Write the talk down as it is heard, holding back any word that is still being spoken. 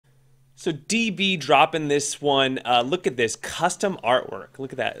So DB dropping this one. Look at this custom artwork.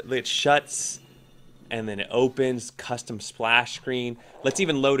 Look at that. It shuts and then it opens. Custom splash screen. Let's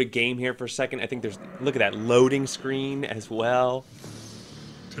even load a game here for a second. I think there's, look at that loading screen as well.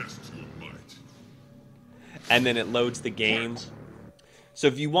 Test your might. And then it loads the game. So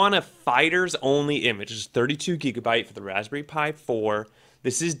if you want a fighters only image, it's 32 gigabyte for the Raspberry Pi 4.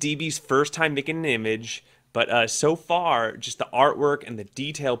 This is DB's first time making an image. But so far, just the artwork and the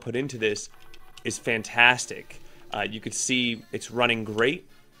detail put into this is fantastic. You could see it's running great.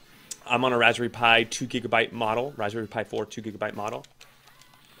 I'm on a Raspberry Pi 2 gigabyte model, Raspberry Pi 4 2 gigabyte model.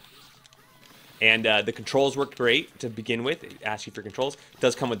 And the controls worked great to begin with. It asks you for controls. It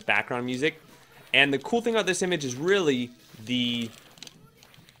does come with background music. And the cool thing about this image is really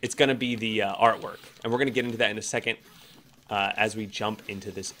it's going to be the artwork. And we're going to get into that in a second as we jump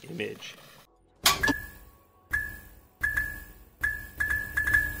into this image.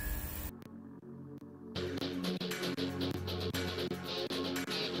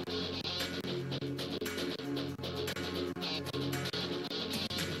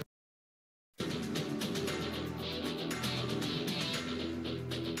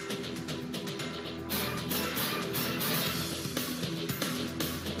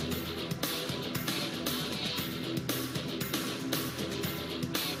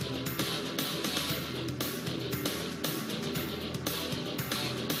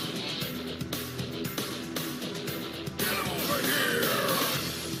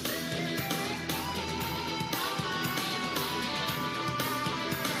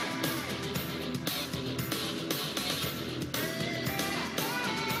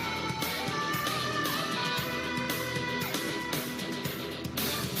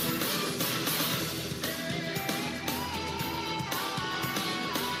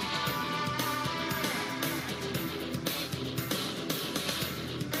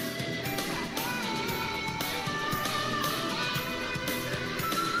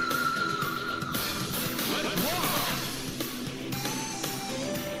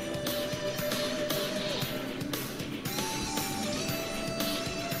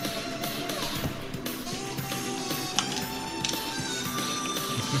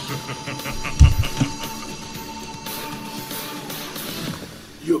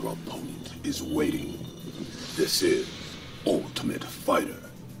 Your opponent is waiting. This is Ultimate Fighter.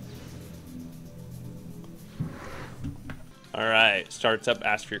 All right, starts up,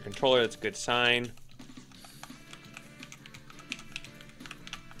 asks for your controller. That's a good sign.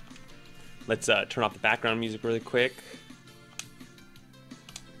 Let's turn off the background music really quick.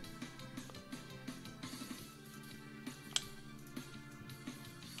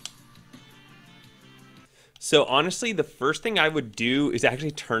 So honestly, the first thing I would do is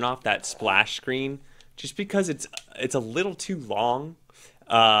actually turn off that splash screen, just because it's a little too long.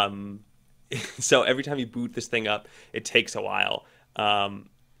 So every time you boot this thing up, it takes a while.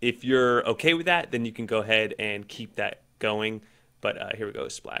 If you're okay with that, then you can go ahead and keep that going. But here we go,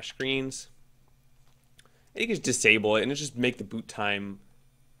 splash screens. And you can just disable it and just make the boot time.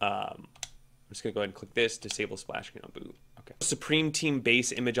 I'm just gonna go ahead and click this, disable splash screen on boot. Okay. Supreme Team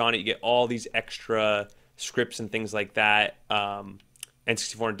base image on it. You get all these extra scripts and things like that.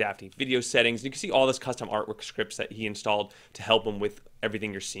 N64 and Daphne video settings. You can see all this custom artwork scripts that he installed to help him with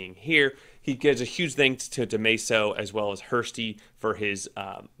everything you're seeing here. He gives a huge thanks to Demeso as well as Hursty for his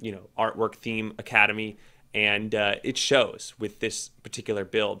artwork theme academy, and it shows with this particular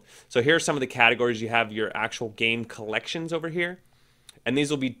build. So here are some of the categories. You have your actual game collections over here, and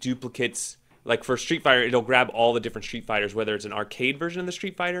these will be duplicates. Like for Street Fighter, it'll grab all the different Street Fighters, whether it's an arcade version of the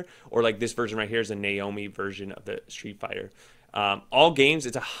Street Fighter or like this version right here is a Naomi version of the Street Fighter. All games,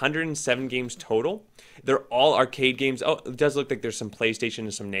 it's 107 games total. They're all arcade games. Oh, it does look like there's some PlayStation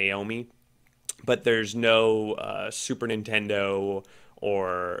and some Naomi, but there's no Super Nintendo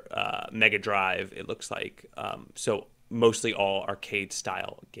or Mega Drive, it looks like. So mostly all arcade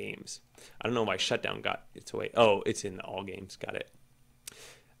style games. I don't know why Shutdown got its way. Oh, it's in all games. Got it.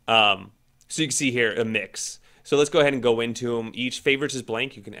 So you can see here a mix. So let's go ahead and go into them. Each favorites is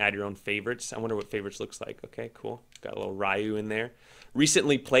blank. You can add your own favorites. I wonder what favorites looks like. Okay, cool. Got a little Ryu in there.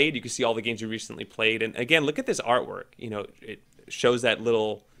 Recently played. You can see all the games you recently played. And again, look at this artwork. You know, it shows that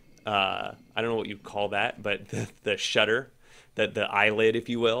little, I don't know what you call that, but the shutter, the eyelid, if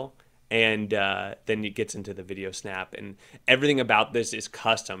you will. And then it gets into the video snap. And everything about this is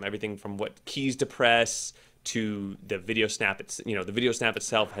custom. Everything from what keys to press to the video snap. It's, you know, the video snap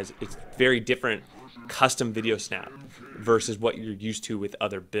itself it's very different custom video snap versus what you're used to with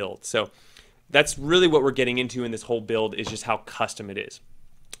other builds. So that's really what we're getting into in this whole build, is just how custom it is.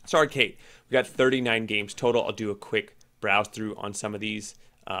 So arcade, we got 39 games total. I'll do a quick browse through on some of these.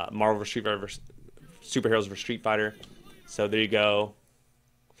 Marvel vs. Street Fighter versus Superheroes vs. Street Fighter. So there you go.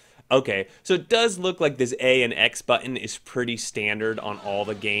 Okay, so it does look like this A and X button is pretty standard on all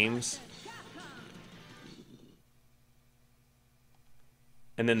the games.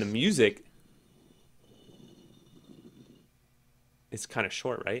 And then the music is kind of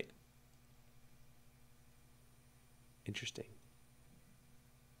short, right? Interesting.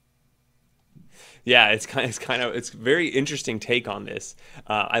 Yeah, it's very interesting take on this.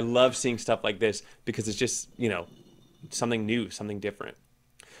 I love seeing stuff like this because it's just, something new, something different.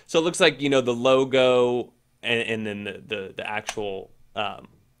 So it looks like, the logo and then the actual,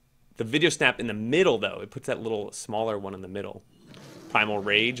 the video snap in the middle, though. It puts that little smaller one in the middle. Primal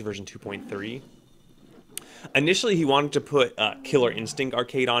Rage version 2.3. Initially, he wanted to put Killer Instinct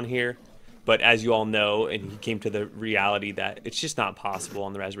Arcade on here, but as you all know, and he came to the reality that it's just not possible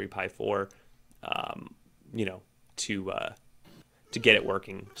on the Raspberry Pi 4, to get it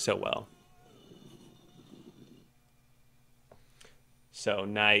working so well. So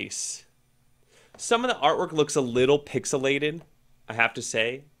nice. Some of the artwork looks a little pixelated, I have to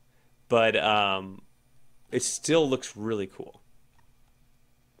say, but it still looks really cool.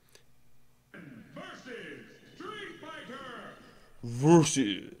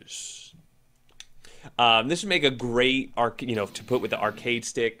 Versus. This would make a great to put with the arcade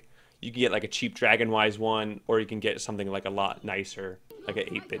stick. You can get like a cheap Dragon-wise one, or you can get something like a lot nicer, like an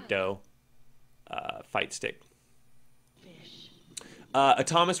 8-bit dough fight stick.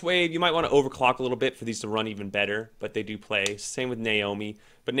 Atomic Wave, you might want to overclock a little bit for these to run even better, but they do play. Same with Naomi,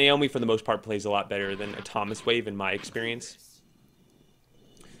 but Naomi for the most part plays a lot better than Atomic Wave in my experience.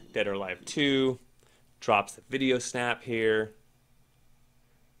 Dead or Alive 2 drops the video snap here.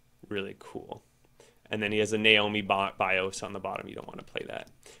 Really cool. And then he has a Naomi BIOS on the bottom. You don't want to play that.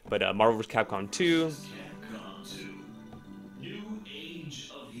 But Marvel vs. Capcom 2. New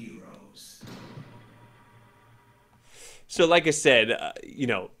Age of Heroes. So like I said,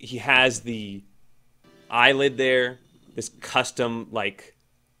 he has the eyelid there. This custom, I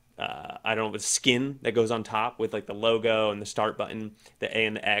don't know, skin that goes on top with like the logo and the start button, the A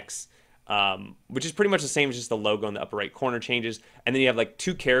and the X. Which is pretty much the same as just the logo in the upper right corner changes. And then you have like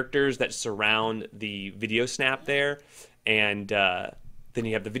two characters that surround the video snap there. And then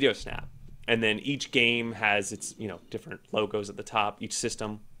you have the video snap. And then each game has its, different logos at the top, each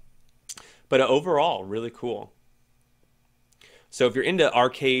system. But overall, really cool. So if you're into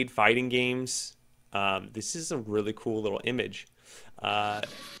arcade fighting games, this is a really cool little image.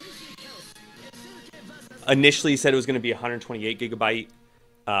 Initially, he said it was going to be 128 gigabyte.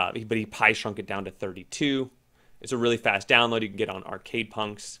 But he Pi shrunk it down to 32. It's a really fast download. You can get on Arcade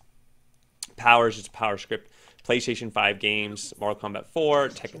Punks. Power is just a power script. PlayStation 5 games, Mortal Kombat 4,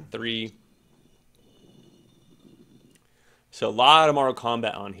 Tekken 3. So a lot of Mortal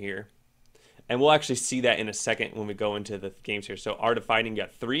Kombat on here. And we'll actually see that in a second when we go into the games here. So Art of Fighting, you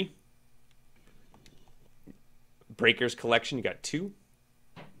got 3. Breakers Collection, you got 2.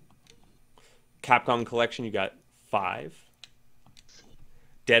 Capcom Collection, you got 5.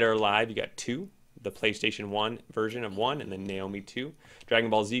 Dead or Alive, you got 2. The PlayStation 1 version of 1, and then Naomi 2. Dragon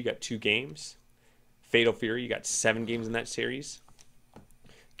Ball Z, you got 2 games. Fatal Fury, you got 7 games in that series.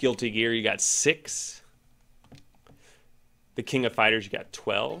 Gealty Gear, you got 6. The King of Fighters, you got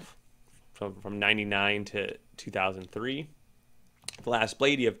 12. From 99 to 2003. The Last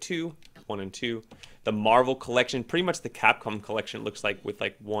Blade, you have 2. 1 and 2. The Marvel Collection, pretty much the Capcom Collection, looks like with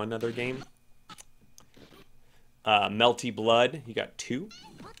like one other game. Melty Blood, you got 2.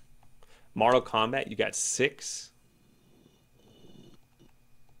 Mortal Kombat, you got 6.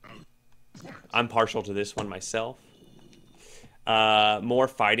 I'm partial to this one myself. More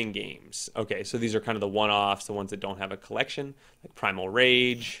fighting games. Okay, so these are kind of the one-offs, the ones that don't have a collection, like Primal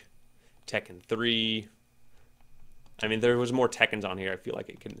Rage, Tekken 3. I mean, there was more Tekkens on here. I feel like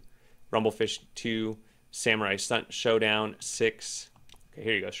it can. Rumblefish 2, Samurai Stunt Showdown 6. Okay,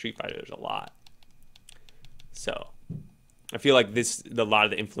 here you go. Street Fighter. There's a lot. So, I feel like a lot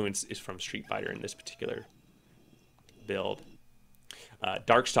of the influence is from Street Fighter in this particular build.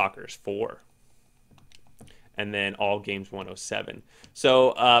 Darkstalkers 4. And then All Games 107.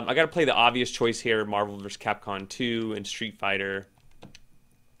 So, I got to play the obvious choice here. Marvel vs. Capcom 2 and Street Fighter.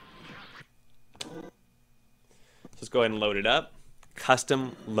 Let's go ahead and load it up.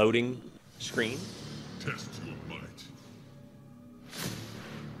 Custom loading screen. Test your might.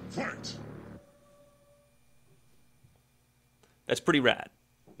 Fight! That's pretty rad.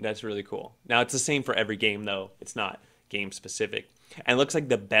 That's really cool. Now, it's the same for every game, though. It's not game specific. And it looks like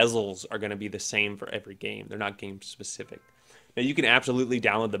the bezels are going to be the same for every game. They're not game specific. Now, you can absolutely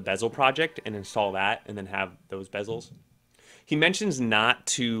download the bezel project and install that and then have those bezels. he mentions not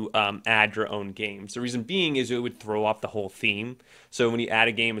to add your own games. The reason being is it would throw off the whole theme. So when you add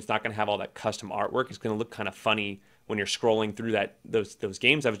a game, it's not going to have all that custom artwork. It's going to look kind of funny when you're scrolling through those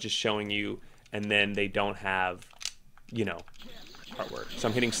games I was just showing you, and then they don't have, you know, artwork. So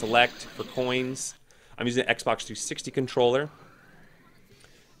I'm hitting select for coins. I'm using an Xbox 360 controller,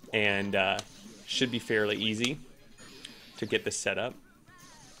 and should be fairly easy to get this set up.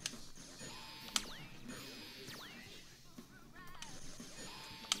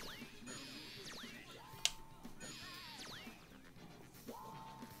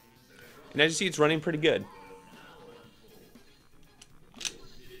 And as you see, it's running pretty good.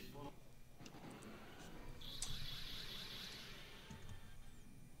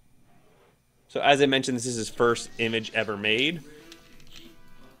 So as I mentioned, this is his first image ever made.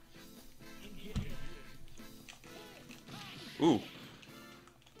 Ooh.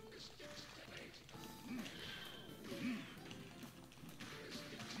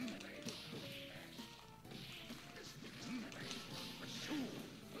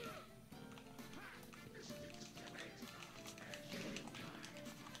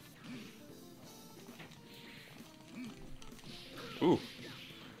 Ooh.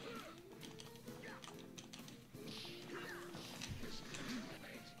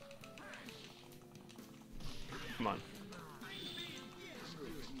 Come on.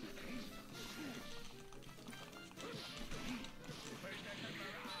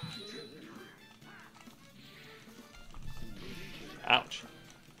 Ouch.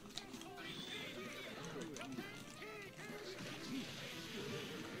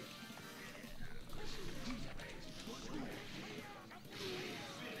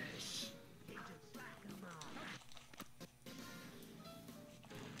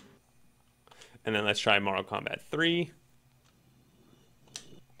 And then let's try Mortal Kombat 3.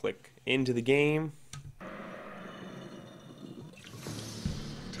 Click into the game.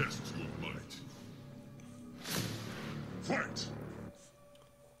 Test your might. Fight!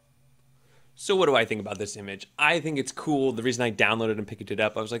 So what do I think about this image? I think it's cool. The reason I downloaded and picked it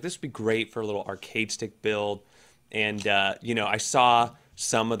up, I was like, this would be great for a little arcade stick build. And, you know, I saw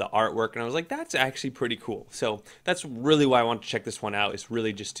some of the artwork and I was like, that's actually pretty cool. So that's really why I want to check this one out. It's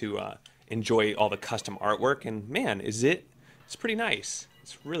really just to enjoy all the custom artwork. And man, it's pretty nice.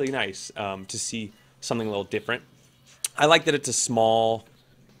 It's really nice to see something a little different. I like that it's a small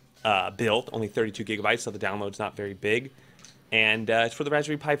build, only 32 gigabytes, so the download's not very big. And it's for the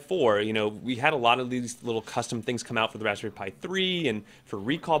Raspberry Pi 4. You know, we had a lot of these little custom things come out for the Raspberry Pi 3 and for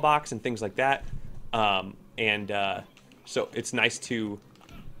Recall Box and things like that. So it's nice to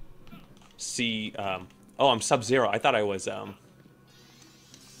see. Oh, I'm Sub-Zero. I thought I was.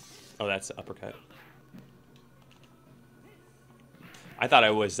 Oh, that's uppercut. I thought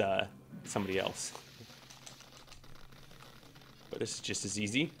I was somebody else. But this is just as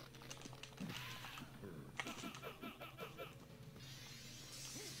easy.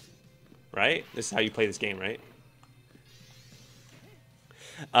 Right? This is how you play this game, right?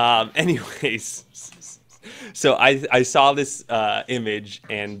 Anyways, so I saw this image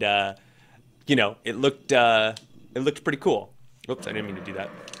and you know, it looked pretty cool. Oops, I didn't mean to do that.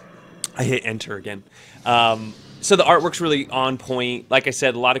 I hit enter again. So the artwork's really on point. Like I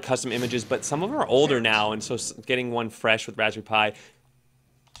said, a lot of custom images, but some of them are older now, and so getting one fresh with Raspberry Pi.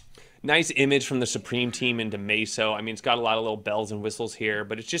 Nice image from the Supreme team into Meso. I mean, it's got a lot of little bells and whistles here,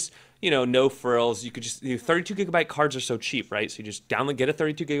 but it's just, you know, no frills. You could just, 32 gigabyte cards are so cheap, right? So you just get a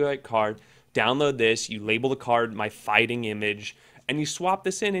 32 gigabyte card, download this, you label the card my fighting image, and you swap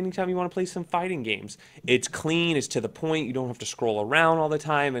this in anytime you want to play some fighting games. It's clean, it's to the point, you don't have to scroll around all the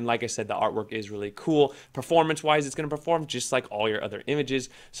time, and like I said, the artwork is really cool. Performance-wise, it's going to perform just like all your other images.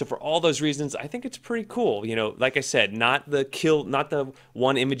 So for all those reasons, I think it's pretty cool. You know, like I said, not the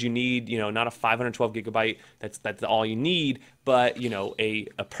one image you need, you know, not a 512 gigabyte, that's all you need, but, you know, a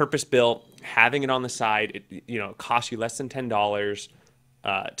purpose-built, having it on the side, it, you know, costs you less than $10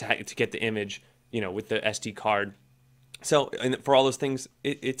 to get the image, you know, with the SD card. So, and for all those things,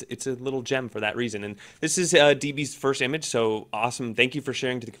 it's a little gem for that reason. And this is DB's first image, so awesome. Thank you for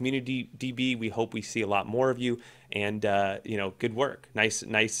sharing to the community, DB. We hope we see a lot more of you. And, you know, good work. Nice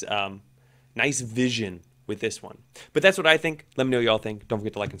vision with this one. But that's what I think. Let me know what y'all think. Don't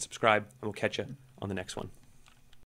forget to like and subscribe, and we'll catch you on the next one.